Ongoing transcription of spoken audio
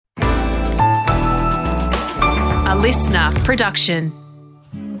listener production.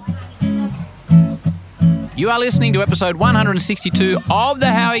 You are listening to episode 162 of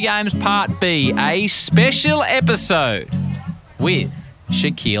the Howie Games Part B, a special episode with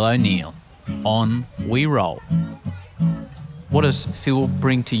Shaquille O'Neal. On we roll. What does Phil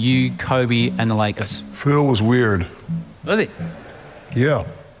bring to you, Kobe, and the Lakers? Phil was weird. Was he? Yeah.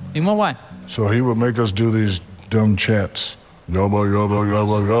 In what way? So he would make us do these dumb chants. Yabba, yabba,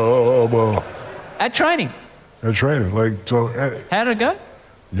 yabba, yabba. At training? At training. How did it go?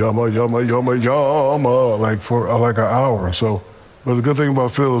 Yama, yama, yama, yama, for an hour. So, but the good thing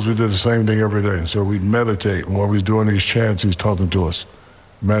about Phil is we did the same thing every day. So we'd meditate, and while he's doing these chants, he's talking to us.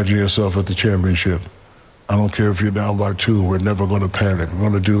 Imagine yourself at the championship. I don't care if you're down by 2, we're never going to panic. We're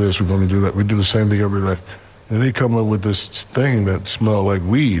going to do this, we're going to do that. We do the same thing every day. And he come up with this thing that smelled like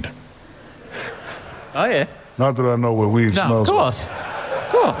weed. Oh, yeah? Not that I know what weed smells like. Of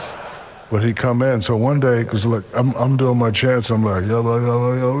course. But he come in, so one day, because look, I'm doing my chants, I'm like, yabba,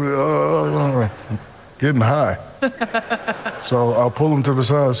 yabba, yabba, getting high. So I'll pull him to the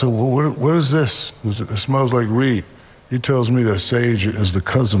side and say, well, what is this? It smells like weed. He tells me that sage is the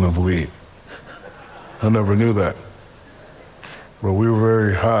cousin of weed. I never knew that. But we were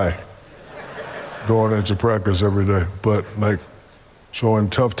very high going into practice every day. But so in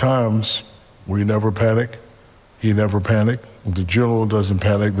tough times, we never panic. He never panicked. If the general doesn't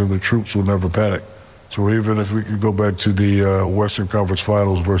panic, then the troops will never panic. So even if we could go back to the Western Conference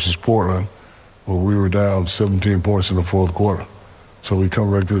Finals versus Portland, well, we were down 17 points in the fourth quarter. So we come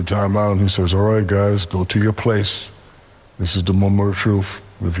right to the timeout, and he says, all right, guys, go to your place. This is the moment of truth.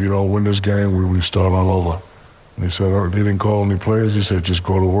 If you don't win this game, we start all over. And he said, he didn't call any players. He said, just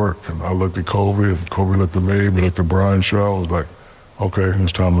go to work. And I looked at Kobe, and Kobe looked at me, we looked at Brian Shaw. I was like, okay,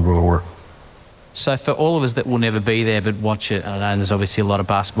 it's time to go to work. So for all of us that will never be there but watch it, I know there's obviously a lot of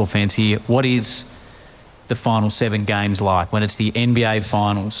basketball fans here, what is the final 7 games like? When it's the NBA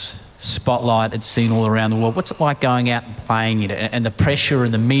Finals, spotlight, it's seen all around the world. What's it like going out and playing it, and the pressure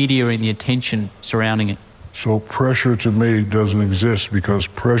and the media and the attention surrounding it? So pressure to me doesn't exist, because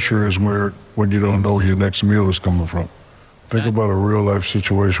pressure is when you don't know where your next meal is coming from. Think about a real life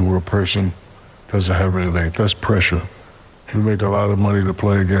situation where a person doesn't have anything. That's pressure. You make a lot of money to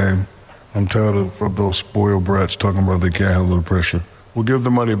play a game. I'm tired of those spoiled brats talking about they can't handle the pressure. Well, give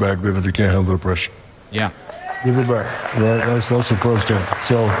the money back then if you can't handle the pressure. Yeah. Give it back, right? That's the first thing.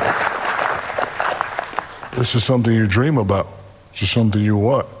 So this is something you dream about. It's just something you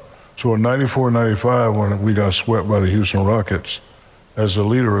want. So in 94, 95, when we got swept by the Houston Rockets, as a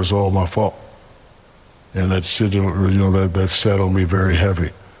leader, it's all my fault. And that sat on me very heavy.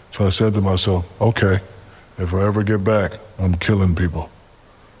 So I said to myself, okay, if I ever get back, I'm killing people.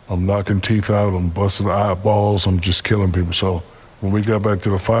 I'm knocking teeth out, I'm busting eyeballs, I'm just killing people. So when we got back to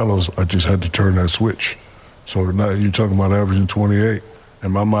the finals, I just had to turn that switch. So now you're talking about averaging 28.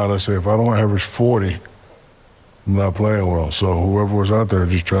 In my mind, I say, if I don't average 40, I'm not playing well. So whoever was out there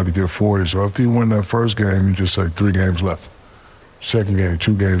just tried to get 40. So after you win that first game, you just say 3 games left. Second game,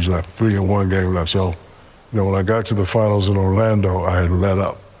 2 games left, 3 and 1 game left. So, when I got to the finals in Orlando, I had let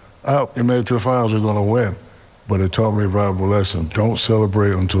up. You made it to the finals, you're gonna win. But it taught me a valuable lesson. Don't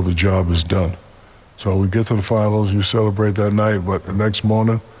celebrate until the job is done. So we get to the finals, you celebrate that night, but the next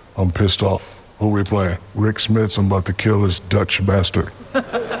morning, I'm pissed off. Who we playing? Rick Smits, I'm about to kill this Dutch bastard.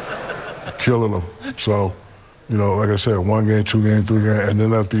 Killing him. So, like I said, 1 game, 2 game, 3 game, and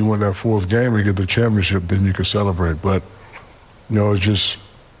then after you win that 4th game and get the championship, then you can celebrate. But, it's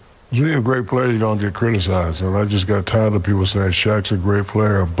when you're a great player, you're gonna get criticized. And I just got tired of people saying Shaq's a great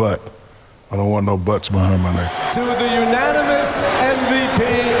player, but I don't want no butts behind my name. To the unanimous MVP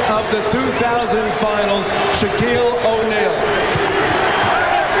of the 2000 Finals, Shaquille O'Neal.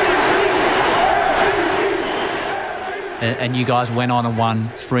 And you guys went on and won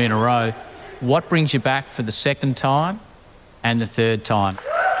 3 in a row. What brings you back for the 2nd time and the 3rd time?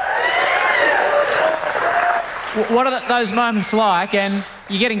 What are those moments like? And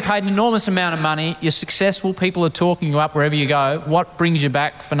you're getting paid an enormous amount of money, you're successful, people are talking you up wherever you go. What brings you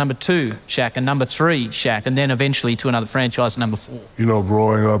back for number 2, Shaq, and number 3, Shaq, and then eventually to another franchise, number 4?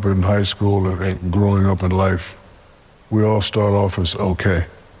 Growing up in high school and growing up in life, we all start off as okay.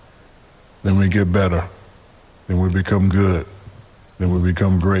 Then we get better. Then we become good. Then we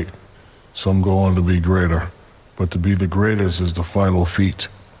become great. Some go on to be greater. But to be the greatest is the final feat.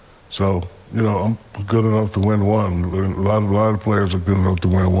 So, I'm good enough to win 1. A lot of players are good enough to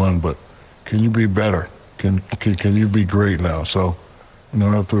win 1, but can you be better? Can you be great now? So,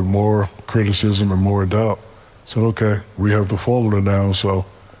 after more criticism and more doubt, I said, okay, we have the formula now, so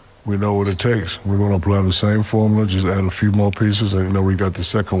we know what it takes. We're going to apply the same formula, just add a few more pieces, and we got the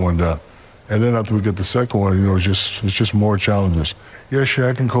second one down. And then after we get the second one, you know, it's just more challenges. Yeah,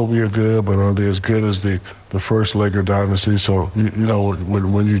 Shaq and Kobe are good, but are they as good as the first Laker dynasty? So, you know,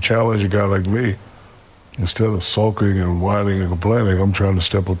 when you challenge a guy like me, instead of sulking and whining and complaining, I'm trying to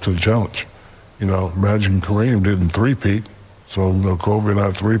step up to the challenge. You know, imagine Kareem didn't three-peat, so, you know, Kobe and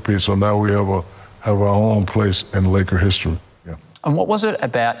I three-peat, so now we have our own place in Laker history. Yeah. And what was it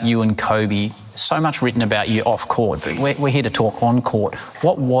about you and Kobe? So much written about you off court, but we're here to talk on court.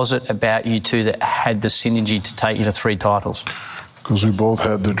 What was it about you two that had the synergy to take you to 3 titles? Because we both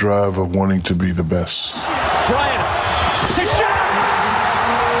had the drive of wanting to be the best. Bryant to Shaq!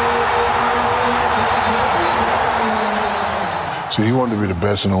 See, he wanted to be the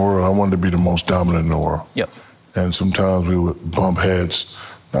best in the world. I wanted to be the most dominant in the world. Yep. And sometimes we would bump heads,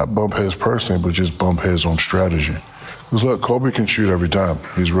 not bump heads personally, but just bump heads on strategy. Because look, Kobe can shoot every time.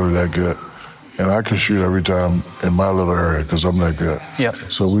 He's really that good. And I can shoot every time in my little area because I'm that good. Yep.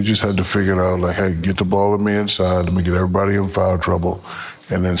 So we just had to figure it out, like, hey, get the ball in me inside, let me get everybody in foul trouble.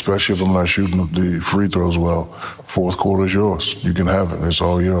 And then especially if I'm not shooting the free throws well, fourth quarter's yours. You can have it. It's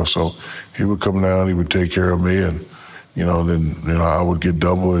all yours. So he would come down, he would take care of me, and you know, then I would get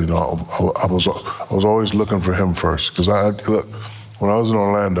double. You know, I was always looking for him first because look, when I was in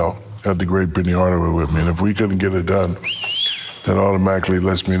Orlando, I had the great Benny Hardaway with me, and if we couldn't get it done, that automatically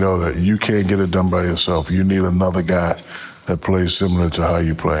lets me know that you can't get it done by yourself. You need another guy that plays similar to how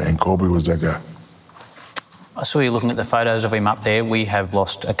you play, and Kobe was that guy. I saw you looking at the photos of him up there. We have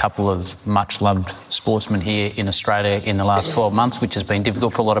lost a couple of much-loved sportsmen here in Australia in the last 12 months, which has been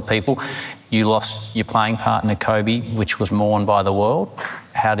difficult for a lot of people. You lost your playing partner, Kobe, which was mourned by the world.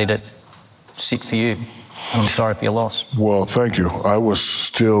 How did it sit for you? I'm sorry for your loss. Well, thank you. I was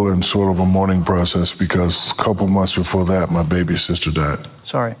still in sort of a mourning process because a couple months before that, my baby sister died.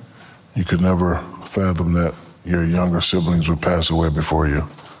 Sorry. You could never fathom that your younger siblings would pass away before you.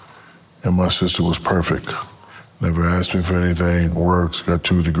 And my sister was perfect. Never asked me for anything, worked, got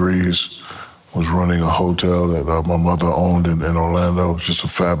 2 degrees, was running a hotel that my mother owned in Orlando. It was just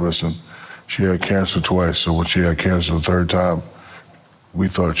fabulous. And she had cancer twice, so when she had cancer the 3rd time, we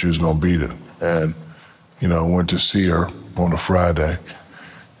thought she was going to beat it. And, you know, I went to see her on a Friday,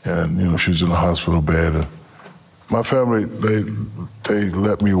 and, you know, she was in a hospital bed. And my family, they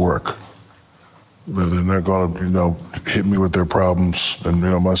let me work. They're not going to, you know, hit me with their problems. And, you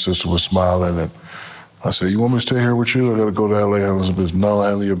know, my sister was smiling, and I said, you want me to stay here with you? I got to go to LA, handle some business. No,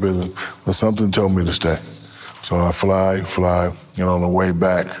 handle your business. But something told me to stay. So I fly. You know, on the way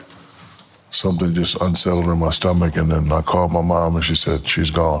back, something just unsettled in my stomach. And then I called my mom, and she said, she's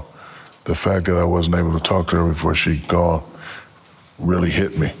gone. The fact that I wasn't able to talk to her before she'd gone really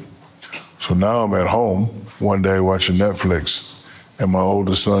hit me. So now I'm at home one day watching Netflix, and my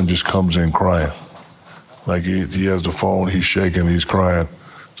oldest son just comes in crying. Like he has the phone, he's shaking, he's crying.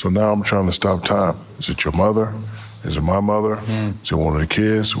 So now I'm trying to stop time. Is it your mother? Is it my mother? Is it one of the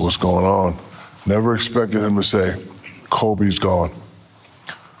kids? What's going on? Never expected him to say, Kobe's gone.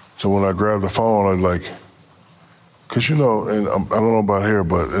 So when I grabbed the phone, I was like, because, you know, and I don't know about here,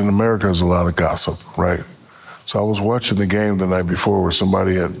 but in America there's a lot of gossip, right? So I was watching the game the night before where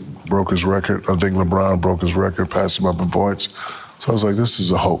somebody had broke his record. I think LeBron broke his record, passed him up in points. So I was like, this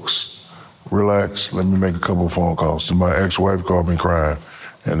is a hoax. Relax, let me make a couple of phone calls. So my ex-wife called me crying.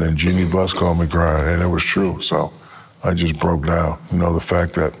 And then Jeannie Buss called me crying, and it was true. So I just broke down. You know, the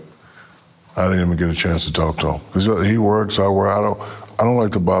fact that I didn't even get a chance to talk to him. Because he works, I work. I don't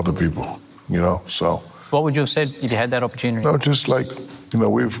like to bother people, you know, so. What would you have said if you had that opportunity? No, just like, you know,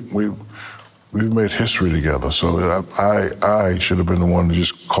 we've made history together. So I should have been the one to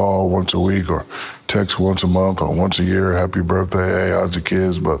just call once a week or text once a month or once a year, happy birthday, hey, how's the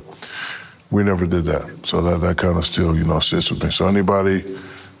kids? But we never did that. So that kind of still, you know, sits with me. So anybody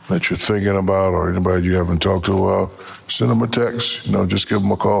that you're thinking about or anybody you haven't talked to a while, send them a text, you know, just give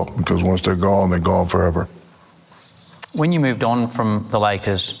them a call because once they're gone forever. When you moved on from the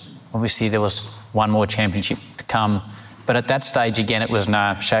Lakers, obviously there was one more championship to come. But at that stage, again, it was,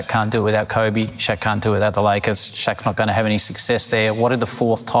 no, Shaq can't do it without Kobe. Shaq can't do it without the Lakers. Shaq's not going to have any success there. What did the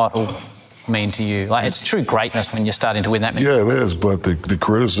 4th title mean to you? Like, it's true greatness when you're starting to win that many. Yeah, it is, but the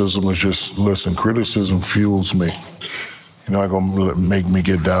criticism is just, listen, criticism fuels me. You're not going to make me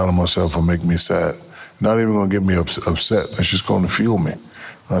get down on myself or make me sad. Not even going to get me upset. It's just going to fuel me.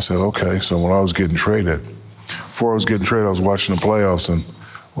 And I said, okay, so when I was getting traded, before I was getting traded, I was watching the playoffs and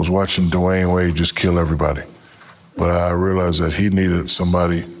was watching Dwayne Wade just kill everybody. But I realized that he needed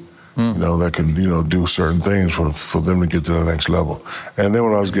somebody, you know, that can, you know, do certain things for them to get to the next level. And then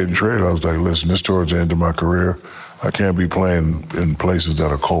when I was getting traded, I was like, listen, this towards the end of my career, I can't be playing in places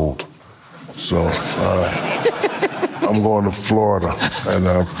that are cold. So I I'm going to Florida. And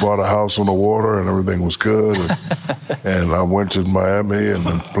I bought a house on the water and everything was good. And I went to Miami and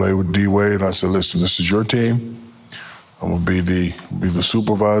played with D-Wade. And I said, listen, this is your team. I'm going to be the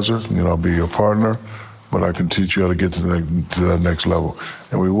supervisor. I'll be your partner. But I can teach you how to get to that next level.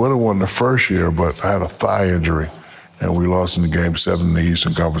 And we would have won the first year, but I had a thigh injury. And we lost in the Game 7 in the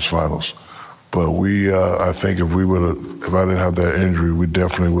Eastern Conference Finals. But I think if I didn't have that injury, we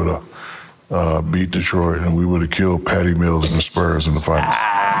definitely would have beat Detroit, and we would have killed Patty Mills and the Spurs in the finals.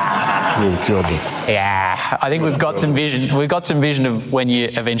 We would have killed them. Yeah, I think we've got some vision. We've got some vision of when you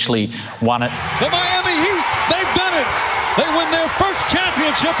eventually won it. The Miami Heat, they've done it. They win their first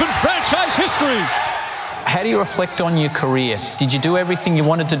championship in franchise history. How do you reflect on your career? Did you do everything you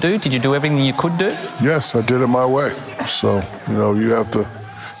wanted to do? Did you do everything you could do? Yes, I did it my way. So, you have to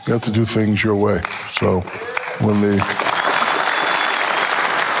do things your way. So when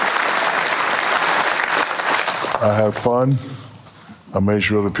I had fun, I made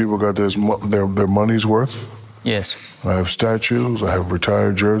sure that people got their money's worth. Yes. I have statues, I have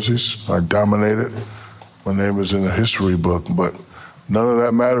retired jerseys, I dominated. My name is in the history book, but none of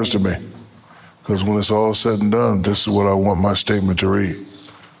that matters to me. Because when it's all said and done, this is what I want my statement to read.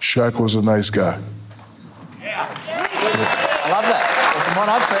 Shaq was a nice guy. Yeah. I love that. Well, from what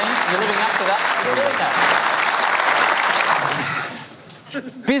I've seen, you're living up to that. You're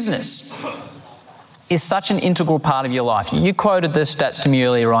doing that. Business is such an integral part of your life. You quoted the stats to me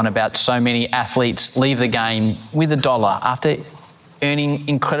earlier on about so many athletes leave the game with $1 after earning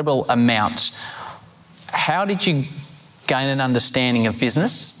incredible amounts. How did you gain an understanding of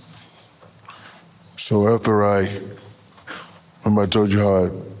business? So after remember I told you how I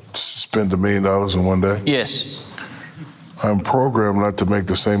spent $1 million in one day? Yes. I'm programmed not to make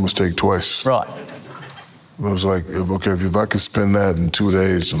the same mistake twice. Right. It was like, if I could spend that in 2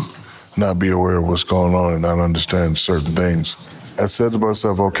 days and not be aware of what's going on and not understand certain things, I said to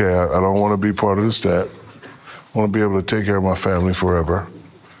myself, okay, I don't want to be part of the stat. I want to be able to take care of my family forever.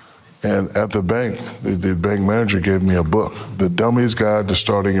 And at the bank, the bank manager gave me a book, The Dummy's Guide to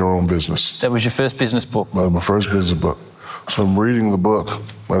Starting Your Own Business. That was your first business book? My first business book. So I'm reading the book,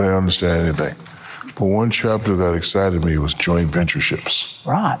 but I didn't understand anything. But one chapter that excited me was joint ventureships.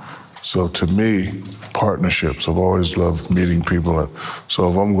 Right. So to me, partnerships, I've always loved meeting people. So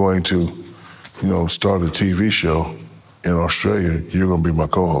if I'm going to, start a TV show in Australia, you're going to be my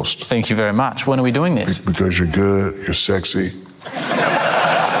co-host. Thank you very much. When are we doing this? Because you're good, you're sexy.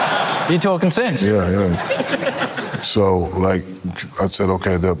 You're talking sense. Yeah. So, I said,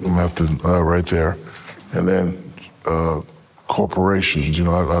 okay, I'm going to have to, right there. And then corporations,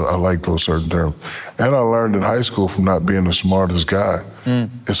 I like those certain terms. And I learned in high school from not being the smartest guy,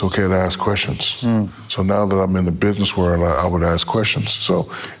 it's okay to ask questions. So now that I'm in the business world, I would ask questions. So,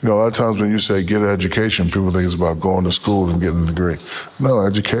 a lot of times when you say get an education, people think it's about going to school and getting a degree. No,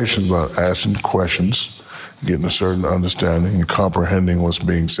 education is about asking questions, getting a certain understanding and comprehending what's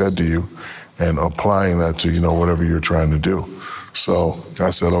being said to you and applying that to, whatever you're trying to do. So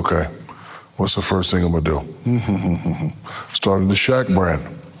I said, okay, what's the first thing I'm gonna do? Started the Shaq brand.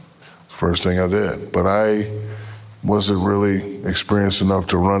 First thing I did. But I wasn't really experienced enough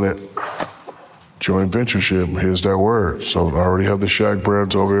to run it. Joint ventureship, here's that word. So I already have the Shaq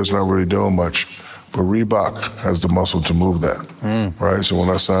brand over here, it's not really doing much. But Reebok has the muscle to move that, right? So when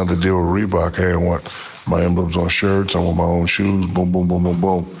I signed the deal with Reebok, hey, I want my emblems on shirts, I want my own shoes, boom, boom, boom, boom,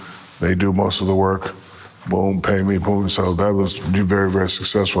 boom. They do most of the work, boom, pay me, boom. So that was very, very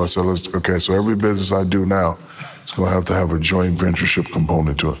successful. I said, okay, so every business I do now is going to have a joint ventureship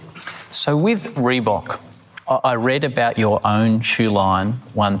component to it. So with Reebok, I read about your own shoe line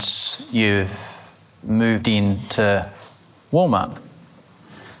once you moved into Walmart.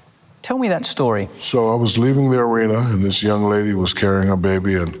 Tell me that story. So I was leaving the arena, and this young lady was carrying her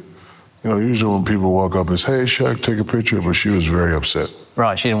baby, and usually when people walk up, it's, hey, Shaq, take a picture, but she was very upset.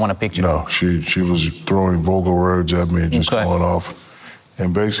 Right, she didn't want a picture. No, she was throwing vulgar words at me and just going off.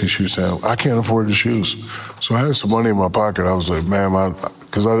 And basically she was saying, I can't afford the shoes. So I had some money in my pocket. I was like, man,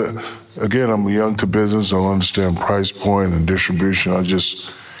 because again, I'm young to business, I don't understand price point and distribution. I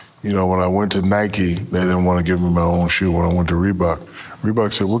just, when I went to Nike, they didn't want to give me my own shoe. When I went to Reebok,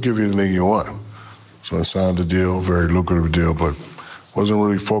 Reebok said, we'll give you anything you want. So I signed the deal, very lucrative deal, but wasn't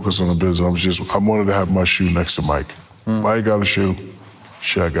really focused on the business. I wanted to have my shoe next to Mike. Mike got a shoe,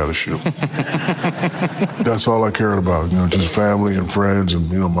 Shaq got a shoe. That's all I cared about, just family and friends and,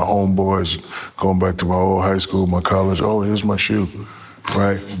 my homeboys, going back to my old high school, my college, oh, here's my shoe,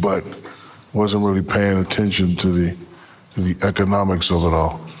 right? But wasn't really paying attention to the economics of it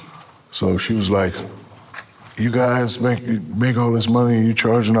all. So she was like, you guys make all this money and you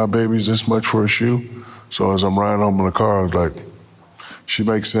charging our babies this much for a shoe? So as I'm riding home in the car, I was like, she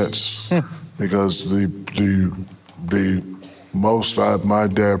makes sense. Because the most my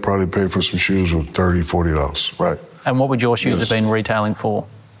dad probably paid for some shoes was $30, $40, right? And what would your shoes have been retailing for?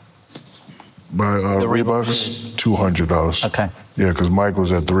 My Reeboks, $200. Okay. Yeah, because Mike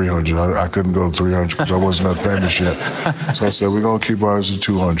was at $300. I couldn't go to $300 because I wasn't that famous yet. So I said, we're going to keep ours at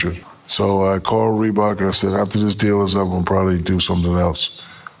 $200. So I called Reebok and I said, after this deal is up, I'll probably do something else.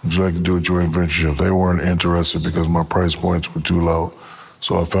 Would you like to do a joint venture? They weren't interested because my price points were too low.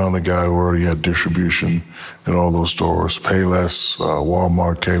 So I found a guy who already had distribution in all those stores, Payless,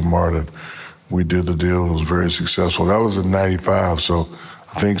 Walmart, Kmart, and we did the deal. It was very successful. That was in 95, so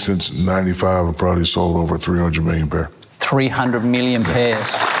I think since 95, I've probably sold over 300 million pairs. 300 million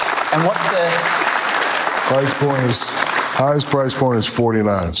pairs. And what's the... Highest price point is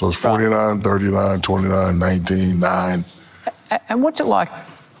 49. So it's 49, 39, 29, 19, 9. And what's it like?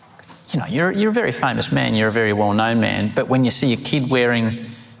 You know, you're a very famous man, you're a very well-known man, but when you see a kid wearing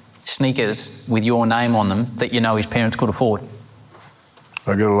sneakers with your name on them that you know his parents could afford?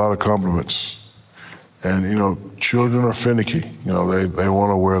 I get a lot of compliments. And, you know, children are finicky. You know, they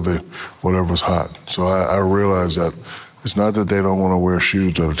want to wear whatever's hot. So I realize that it's not that they don't want to wear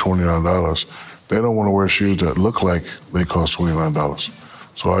shoes that are $29. They don't want to wear shoes that look like they cost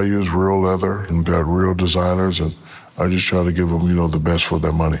 $29. So I use real leather and got real designers, and I just try to give them, you know, the best for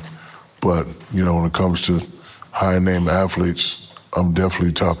their money. But, you know, when it comes to high-name athletes, I'm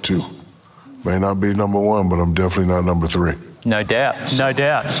definitely top 2. May not be number 1, but I'm definitely not number 3. No doubt, no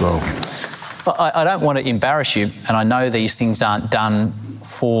doubt. So... I don't want to embarrass you, and I know these things aren't done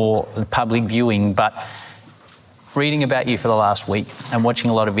for the public viewing, but reading about you for the last week and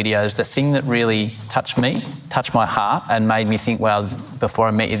watching a lot of videos, the thing that really touched my heart and made me think, well, before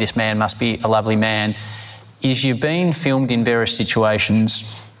I met you, this man must be a lovely man, is you've been filmed in various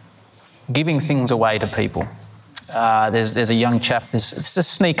situations giving things away to people. There's a young chap, it's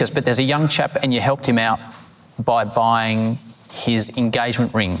just sneakers, but there's a young chap and you helped him out by buying his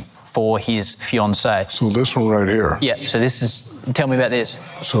engagement ring for his fiancée. So this one right here. Yeah, so this is, tell me about this.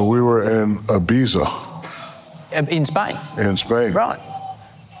 So we were in Ibiza. In Spain? In Spain. Right.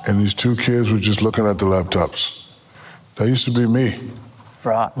 And these 2 kids were just looking at the laptops. That used to be me.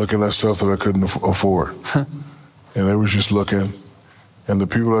 Right. Looking at stuff that I couldn't afford. And they was just looking. And the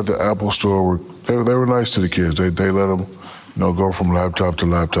people at the Apple store they were nice to the kids. They let them, you know, go from laptop to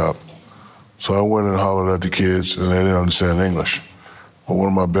laptop. So I went and hollered at the kids, and they didn't understand English. But one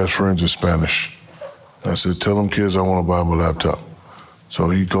of my best friends is Spanish. And I said, tell them kids I want to buy them a laptop. So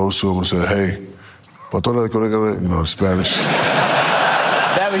he goes to them and said, hey, you know, Spanish.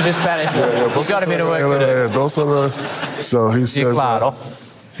 That was just Spanish. Yeah, You've got a bit of work to do. So he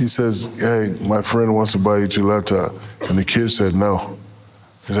says, hey, my friend wants to buy you 2 laptops. And the kid said no.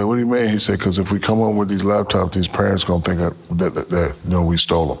 He said, what do you mean? He said, because if we come home with these laptops, these parents going to think that you know, we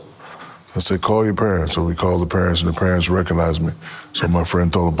stole them. I said, call your parents. So we called the parents, and the parents recognized me. So my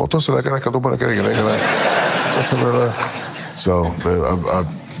friend told them, so I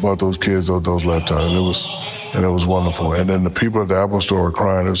bought those kids those laptops, and it was wonderful. And then the people at the Apple store were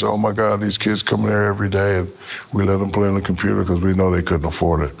crying. They said, oh my God, these kids come here every day, and we let them play on the computer because we know they couldn't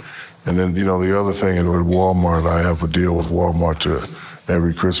afford it. And then, you know, the other thing is with Walmart, I have a deal with Walmart to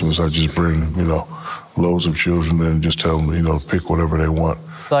every Christmas I just bring, you know, loads of children and just tell them, you know, pick whatever they want.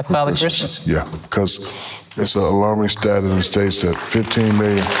 Like Father Christmas? Yeah, because it's an alarming stat in the States that 15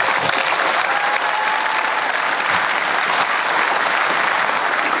 million...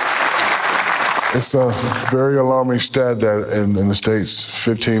 It's a very alarming stat that in the States,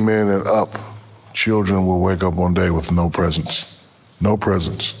 15 million and up children will wake up one day with no presents. No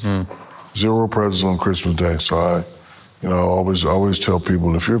presents. 0 presents on Christmas Day. So I, you know, always tell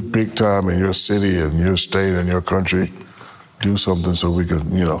people, if you're big time in your city and your state and your country, do something so we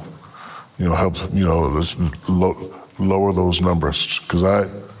can, you know, help, you know, lower those numbers. Because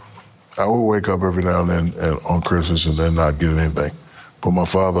I would wake up every now and then on Christmas and then not get anything. But my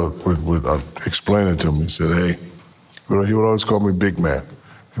father would explain it to me. He said, hey, he would always call me big man.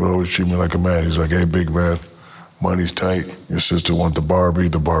 He would always treat me like a man. He's like, hey, big man, money's tight. Your sister wants the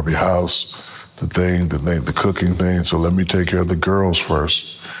Barbie house, the cooking thing. So let me take care of the girls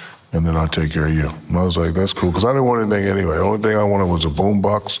first, and then I'll take care of you. And I was like, that's cool, because I didn't want anything anyway. The only thing I wanted was a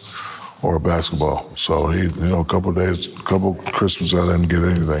boombox or a basketball. So he, you know, a couple Christmas I didn't get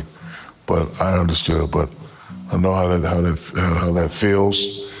anything, but I understood. But I know how that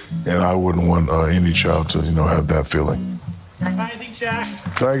feels, and I wouldn't want any child to, you know, have that feeling. Thank you, Shaq.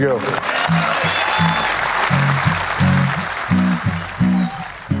 Thank you.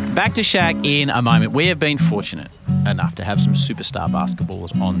 Back to Shaq in a moment. We have been fortunate enough to have some superstar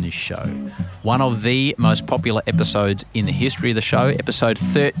basketballers on this show. one of the most popular episodes in the history of the show, episode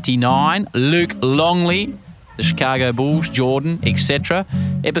 39, Luke Longley, the Chicago Bulls, Jordan, etc.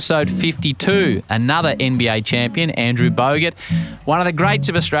 Episode 52, another NBA champion, Andrew Bogut. One of the greats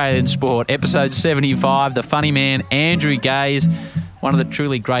of Australian sport, episode 75, the funny man, Andrew Gaze. One of the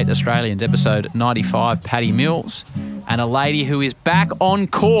truly great Australians, episode 95, Paddy Mills. And a lady who is back on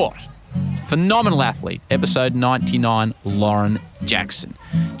court, phenomenal athlete, episode 99, Lauren Jackson.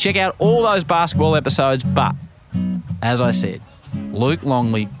 Check out all those basketball episodes, but as I said, Luke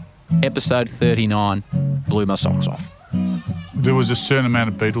Longley, episode 39, blew my socks off. There was a certain amount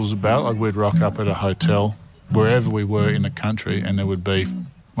of Beatles about. Like, we'd rock up at a hotel, wherever we were in the country, and there would be,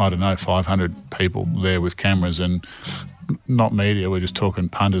 500 people there with cameras and not media. We're just talking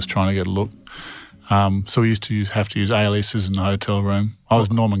punters trying to get a look. So we used to have to use aliases in the hotel room. I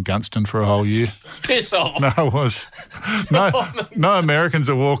was Norman Gunston for a whole year. Piss off. No, I was. No Americans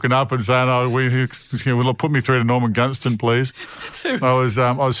are walking up and saying, "Will put me through to Norman Gunston, please." I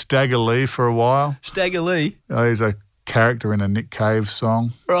was Stagger Lee for a while. Stagger Lee? He's a character in a Nick Cave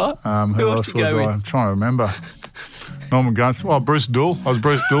song. Right. Who else was I? I'm trying to remember. Norman Gunston. Well, Bruce Dull. I was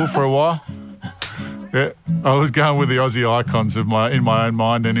Bruce Dull for a while. Yeah, I was going with the Aussie icons in my own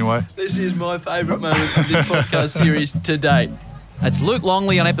mind anyway. This is my favourite moment of this podcast series to date. That's Luke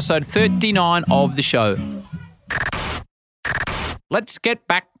Longley on episode 39 of the show. Let's get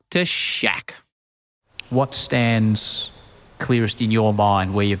back to Shaq. What stands clearest in your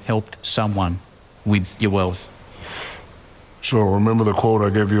mind where you've helped someone with your wealth? So remember the quote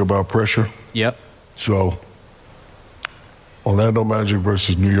I gave you about pressure? Yep. So Orlando Magic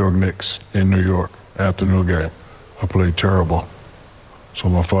versus New York Knicks in New York. Afternoon game. I played terrible. So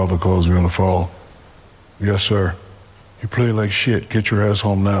my father calls me on the phone. Yes, sir. You played like shit. Get your ass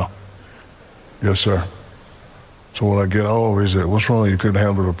home now. Yes, sir. So when I get home, he said, what's wrong? You couldn't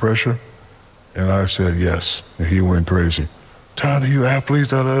handle the pressure? And I said, yes. And he went crazy. Tired of you athletes,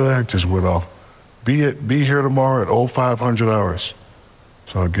 just went off. Be here tomorrow at 0500 hours.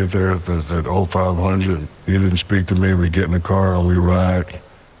 So I get there at 0500. He didn't speak to me. We get in the car and we ride.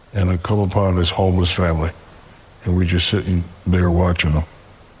 And I come upon this homeless family, and we just sitting there watching them.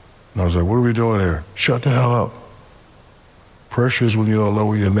 And I was like, what are we doing here? Shut the hell up. Pressure is when you don't know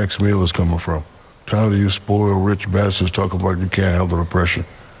where your next meal is coming from. Tired of you spoiled rich bastards talking about you can't handle the pressure.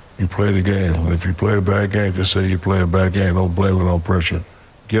 You play the game. And if you play a bad game, just say you play a bad game. Don't blame it on pressure.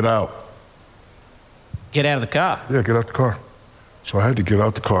 Get out. Get out of the car? Yeah, get out the car. So I had to get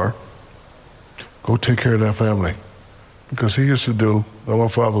out the car, go take care of that family. Because he used to do, my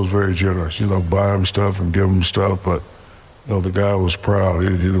father was very generous, buy him stuff and give him stuff, but, the guy was proud. He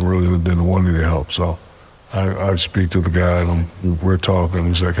didn't want any help. So I'd speak to the guy and we're talking.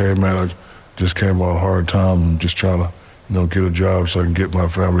 He's like, hey, man, I just came on a hard time. I'm just trying to, get a job so I can get my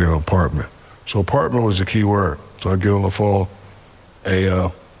family an apartment. So apartment was the key word. So I get on the phone, hey,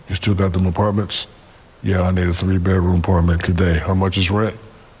 you still got them apartments? Yeah, I need a 3-bedroom apartment today. How much is rent?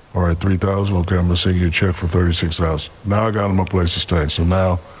 All right, $3,000. Okay, I'm gonna send you a check for $36,000. Now I got them a place to stay. So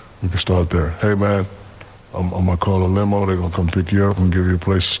now we can start there. Hey man, I'm gonna call a limo. They're gonna come pick you up and give you a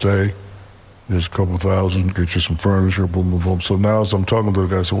place to stay. There's a couple $1,000, get you some furniture, boom, boom, boom. So now as I'm talking to the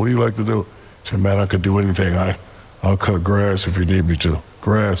guy, I said, what do you like to do? He said, man, I could do anything. I'll cut grass if you need me to.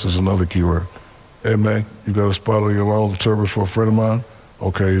 Grass is another key word. Hey man, you got a spot on your lawn service for a friend of mine?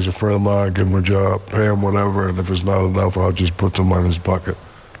 Okay, he's a friend of mine, give him a job, pay him whatever, and if it's not enough, I'll just put some money in his pocket.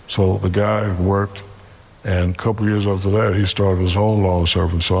 So the guy worked, and a couple years after that, he started his own lawn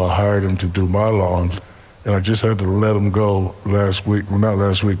service. So I hired him to do my lawns, and I just had to let him go last week. Well, not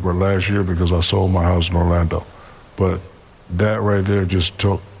last week, but last year, because I sold my house in Orlando. But that right there just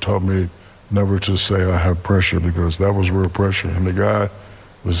taught me never to say I have pressure, because that was real pressure. And the guy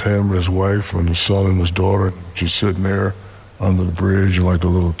was him, his wife, and his son and his daughter just sitting there under the bridge in like a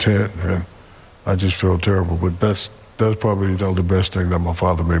little tent, and I just felt terrible. But that's probably the best thing that my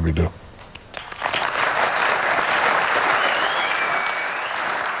father made me do.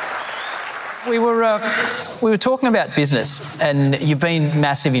 We were talking about business, and you've been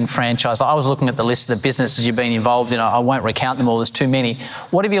massive in franchise. I was looking at the list of the businesses you've been involved in. I won't recount them all, there's too many.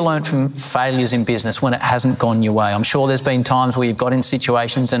 What have you learned from failures in business when it hasn't gone your way? I'm sure there's been times where you've got in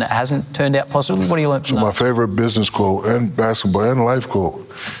situations and it hasn't turned out positively. What have you learned from that? My favorite business quote, and basketball, and life quote,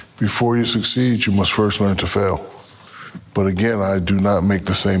 before you succeed, you must first learn to fail. But again, I do not make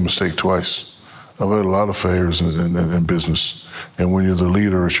the same mistake twice. I've had a lot of failures in business, and when you're the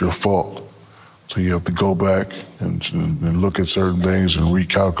leader, it's your fault. So you have to go back and look at certain things and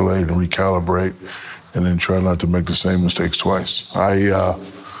recalculate and recalibrate, and then try not to make the same mistakes twice.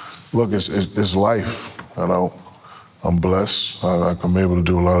 Look, it's life. I'm blessed. I'm able to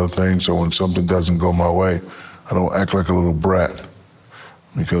do a lot of things. So when something doesn't go my way, I don't act like a little brat.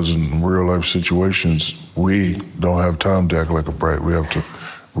 Because in real life situations, we don't have time to act like a brat. We have to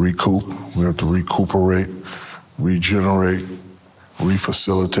recoup. We have to recuperate, regenerate,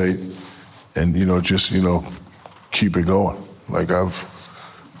 refacilitate, and just keep it going. Like I've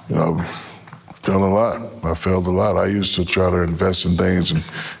done a lot. I failed a lot. I used to try to invest in things and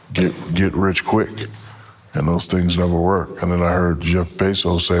get rich quick, and those things never work. And then I heard Jeff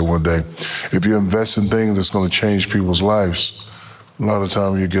Bezos say one day, if you invest in things that's going to change people's lives, a lot of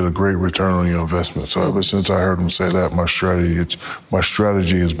time you get a great return on your investment. So ever since I heard him say that, my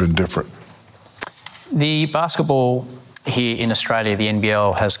strategy has been different. The basketball here in Australia, the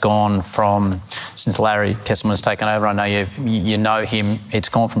NBL, has gone from, since Larry Kesselman has taken over, I know you know him, it's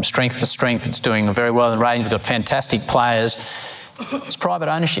gone from strength to strength. It's doing very well in the ratings. We've got fantastic players. It's private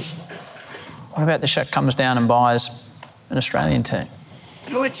ownership. What about the Shaq comes down and buys an Australian team?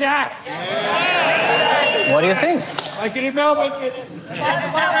 Do it, Shaq. What do you think?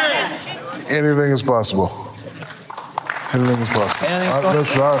 Anything is possible. Anything is possible.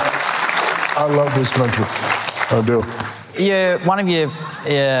 Listen, I love this country. I do. Yeah, one of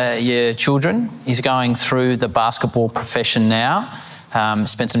your children is going through the basketball profession now.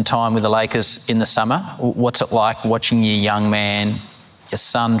 Spent some time with the Lakers in the summer. What's it like watching your young man, your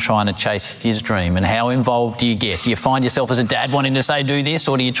son, trying to chase his dream, and how involved do you get? Do you find yourself as a dad wanting to say, do this,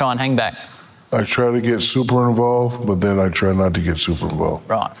 or do you try and hang back? I try to get super involved, but then I try not to get super involved.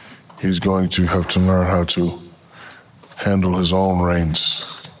 Right. He's going to have to learn how to handle his own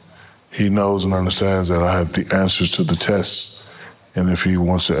reins. He knows and understands that I have the answers to the tests, and if he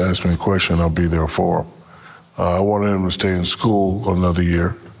wants to ask me a question, I'll be there for him. I wanted him to stay in school another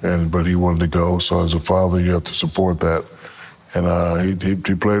year, but he wanted to go, so as a father, you have to support that. And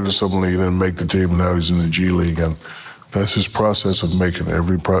he played in Summer League, didn't make the team, and now he's in the G League, and that's his process of making it.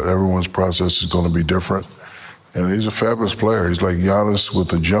 Everyone's process is going to be different. And he's a fabulous player. He's like Giannis with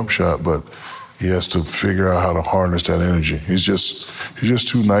the jump shot, but he has to figure out how to harness that energy. He's just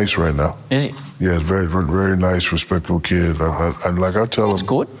too nice right now. Is he? Yeah, very, very, very nice, respectable kid. Like I tell him. That's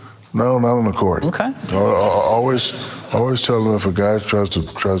good. No, not on the court. Okay. I always tell him if a guy tries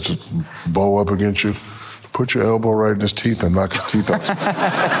to bow up against you, put your elbow right in his teeth and knock his teeth out.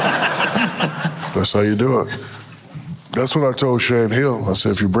 That's how you do it. That's what I told Shane Hill. I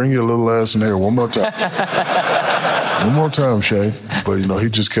said, if you bring your little ass in here one more time. One more time, Shane. But, he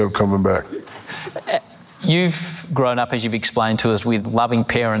just kept coming back. You've grown up, as you've explained to us, with loving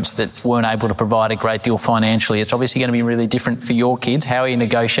parents that weren't able to provide a great deal financially. It's obviously going to be really different for your kids. How are you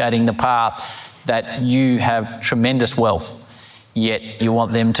negotiating the path that you have tremendous wealth, yet you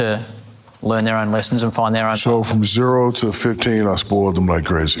want them to learn their own lessons and find their own... So from 0 to 15, I spoiled them like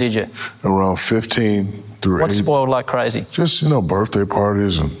crazy. Did you? Around 15 through 8. What's spoiled like crazy? Just, birthday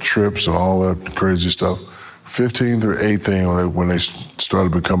parties and trips and all that crazy stuff. 15 through 18, when they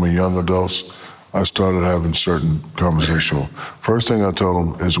started becoming young adults, I started having certain conversations. First thing I told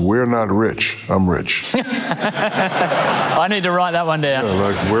them is, we're not rich, I'm rich. I need to write that one down.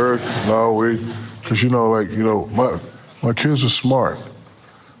 Yeah, because my kids are smart.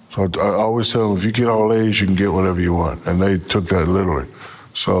 So I always tell them, if you get all A's, you can get whatever you want. And they took that literally.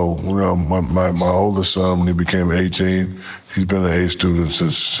 So, my oldest son, when he became 18, he's been an A student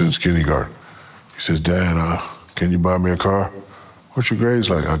since kindergarten. He says, Dad, can you buy me a car? What's your grades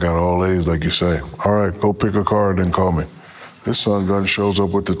like? I got all A's, like you say. All right, go pick a car and then call me. This son gun shows up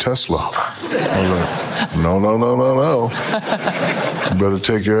with the Tesla. I was like, no. You better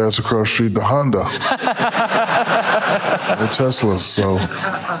take your ass across the street to Honda. The Tesla. So,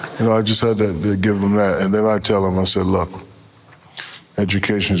 I just had to give them that. And then I tell them, I said, look,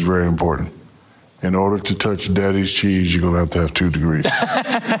 education is very important. In order to touch daddy's cheese, you're going to have 2 degrees. Say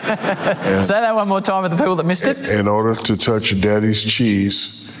that one more time for the people that missed it. In order to touch daddy's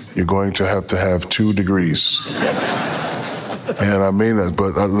cheese, you're going to have 2 degrees. And I mean that,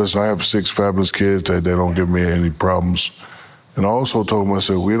 but listen, I have 6 fabulous kids. They don't give me any problems. And I also told them, I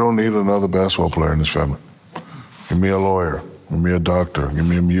said, we don't need another basketball player in this family. Give me a lawyer. Give me a doctor. Give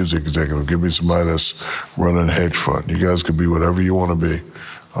me a music executive. Give me somebody that's running a hedge fund. You guys could be whatever you want to be.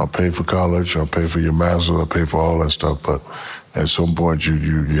 I'll pay for college. I'll pay for your master's. I'll pay for all that stuff. But at some point,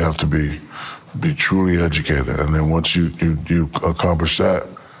 you have to be truly educated. And then once you accomplish that,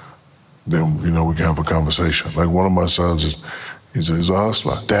 then we can have a conversation. Like one of my sons he's a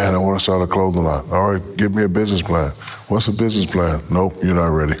hustler. Dad, I want to start a clothing line. All right, give me a business plan. What's a business plan? Nope, you're not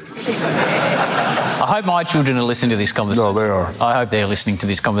ready. I hope my children are listening to this conversation. No, they are. I hope they're listening to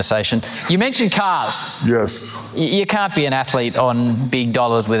this conversation. You mentioned cars. Yes. You can't be an athlete on big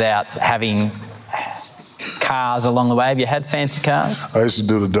dollars without having cars along the way. Have you had fancy cars? I used to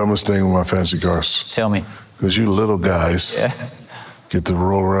do the dumbest thing with my fancy cars. Tell me. Because you little guys get to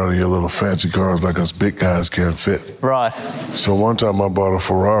roll around in your little fancy cars like us big guys can't fit. Right. So one time I bought a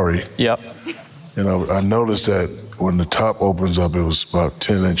Ferrari. Yep. And I noticed that when the top opens up, it was about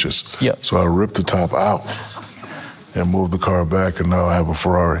 10 inches. Yep. So I ripped the top out and moved the car back, and now I have a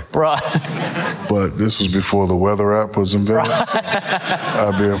Ferrari. Right. But this was before the weather app was invented. Right.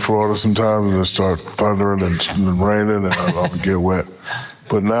 I'd be in Florida sometimes and it'd start thundering and raining, and I would get wet.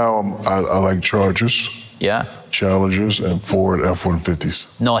 But now I like Chargers. Yeah. Challengers and Ford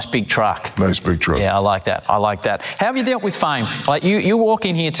F-150s. Nice big truck. Nice big truck. Yeah, I like that. I like that. How have you dealt with fame? Like you walk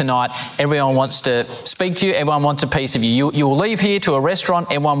in here tonight, everyone wants to speak to you, everyone wants a piece of you. You will leave here to a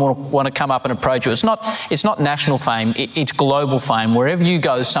restaurant, everyone will want to come up and approach you. It's not national fame, it's global fame. Wherever you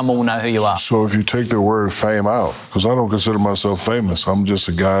go, someone will know who you are. So if you take the word fame out, because I don't consider myself famous, I'm just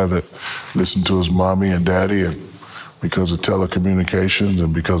a guy that listened to his mommy and daddy, and because of telecommunications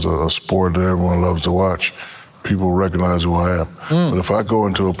and because of a sport that everyone loves to watch, people recognize who I am. But if I go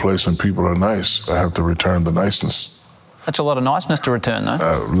into a place and people are nice, I have to return the niceness. That's a lot of niceness to return,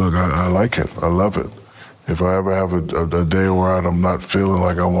 though. Look, I like it. I love it. If I ever have a day where I'm not feeling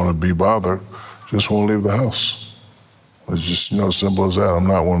like I want to be bothered, just won't leave the house. It's just, simple as that. I'm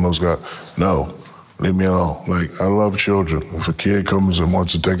not one of those guys. No, leave me alone. Like, I love children. If a kid comes and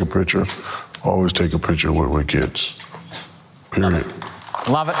wants to take a picture, always take a picture with kids. Period.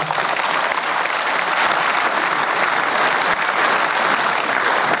 Love it.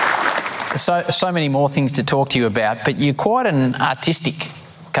 So many more things to talk to you about, but you're quite an artistic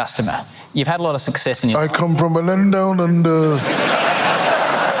customer. You've had a lot of success in your life. I come from a land down under.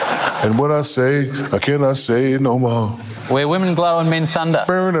 And what I say, I cannot say no more. Where women glow and men thunder.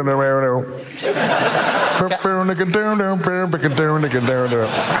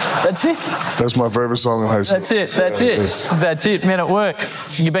 That's it. That's my favorite song in high school. That's it. That's it. Men at work.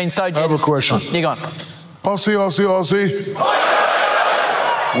 You've been so generous. I have a question. You're gone. Aussie, Aussie, Aussie.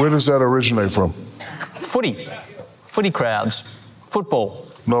 Where does that originate from? Footy crowds, football.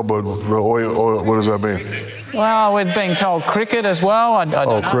 No, but what does that mean? Well, we're being told cricket as well. I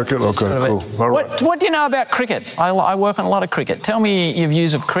don't know. Cricket? Okay, cool. All right. What do you know about cricket? I work on a lot of cricket. Tell me your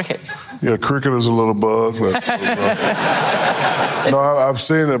views of cricket. Yeah, cricket is a little bug. No, I've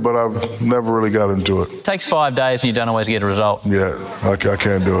seen it, but I've never really got into it. It takes 5 days and you don't always get a result. Yeah, I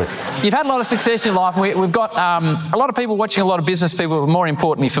can't do it. You've had a lot of success in life. We've got a lot of people watching, a lot of business people, but more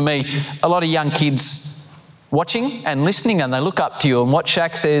importantly for me, a lot of young kids watching and listening, and they look up to you, and what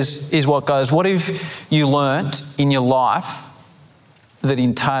Shaq says is what goes. What have you learnt in your life that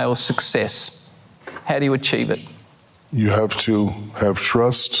entails success? How do you achieve it? You have to have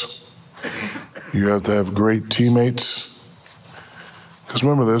trust. You have to have great teammates. Because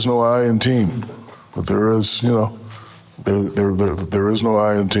remember, there's no I in team, but there is, there is no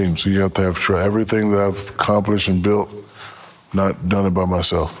I in team. So you have to have trust. Everything that I've accomplished and built, not done it by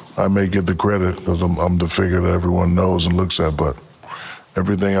myself. I may get the credit because I'm the figure that everyone knows and looks at, but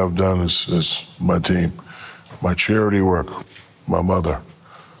everything I've done is my team. My charity work, my mother,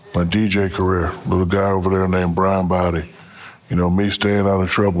 my DJ career, little guy over there named Brian Body. Me staying out of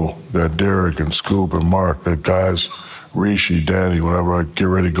trouble. Got Derek and Scoop and Mark, that guys, Rishi, Danny, whenever I get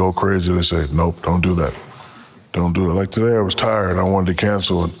ready to go crazy, they say, nope, don't do that. Don't do it. Like today, I was tired. I wanted to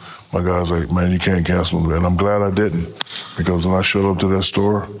cancel, and my guy's like, man, you can't cancel. And I'm glad I didn't, because when I showed up to that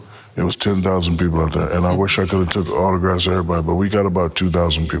store, it was 10,000 people out there. And I wish I could have took autographs of everybody, but we got about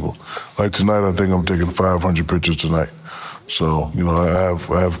 2,000 people. Like tonight, I think I'm taking 500 pictures tonight. So,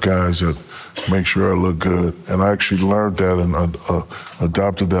 I have guys that make sure I look good. And I actually learned that and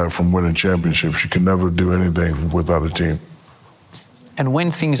adopted that from winning championships. You can never do anything without a team. And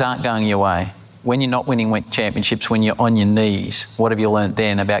when things aren't going your way, when you're not winning championships, when you're on your knees, what have you learned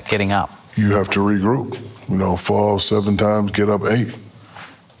then about getting up? You have to regroup. Fall 7 times, get up 8.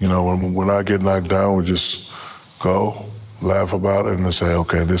 When I get knocked down, we just go, laugh about it, and say,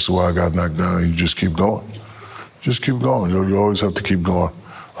 okay, this is why I got knocked down. You just keep going. Just keep going. You always have to keep going.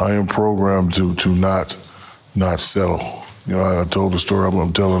 I am programmed to not settle. I told the story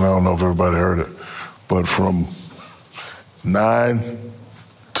I'm telling. I don't know if everybody heard it, but from 9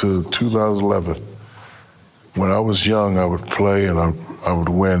 to 2011, when I was young, I would play and I would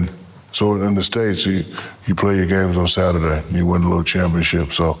win. So in the States, you play your games on Saturday, and you win a little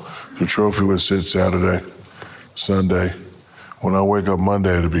championship. So the trophy would sit Saturday, Sunday. When I wake up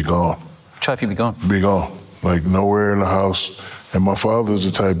Monday, it'd be gone. Trophy be gone? Be gone. Like nowhere in the house. And my father's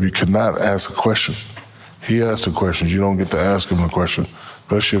the type, you cannot ask a question. He asks the questions. You don't get to ask him a question,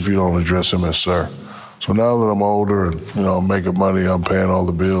 especially if you don't address him as sir. So now that I'm older and, I'm making money, I'm paying all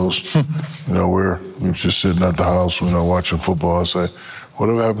the bills, we're We were just sitting at the house, watching football. I say,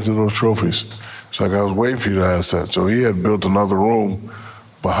 whatever happened to those trophies? It's like, I was waiting for you to ask that. So he had built another room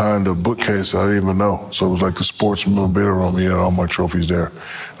behind a bookcase I didn't even know. So it was like the sports memorabilia room. He had all my trophies there.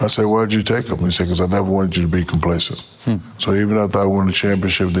 I said, why'd you take them? He said, because I never wanted you to be complacent. So even after I won the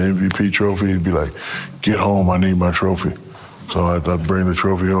championship, the MVP trophy, he'd be like, get home, I need my trophy. So I'd bring the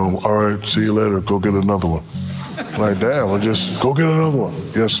trophy home. All right, see you later, go get another one. Like, damn, I'll just go get another one.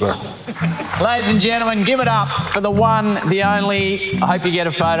 Yes, sir. Ladies and gentlemen, give it up for the one, the only. I hope you get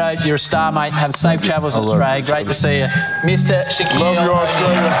a photo. You're a star, mate. Have safe travels in Australia. Great to see you. Mr. Shaquille. Love you,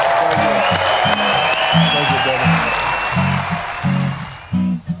 Australia. Thank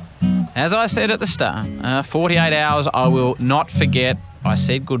you. As I said at the start, 48 hours I will not forget. I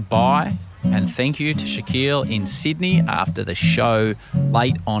said goodbye and thank you to Shaquille in Sydney after the show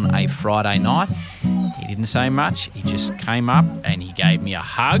late on a Friday night. He didn't say much. He just came up and he gave me a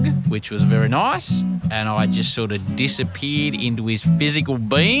hug, which was very nice. And I just sort of disappeared into his physical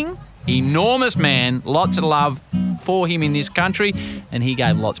being. Enormous man, lots of love for him in this country. And he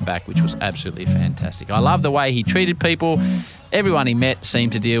gave lots back, which was absolutely fantastic. I love the way he treated people. Everyone he met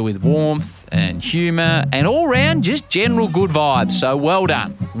seemed to deal with warmth and humour and all round just general good vibes. So well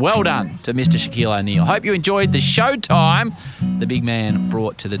done. Well done to Mr. Shaquille O'Neal. Hope you enjoyed the showtime the big man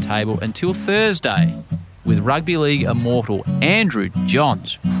brought to the table. Until Thursday with Rugby League immortal Andrew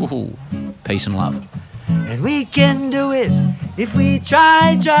Johns. Ooh, peace and love. And we can do it if we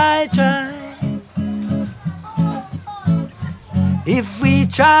try. If we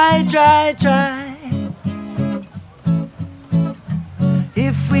try.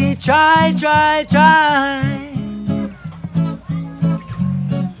 If we try.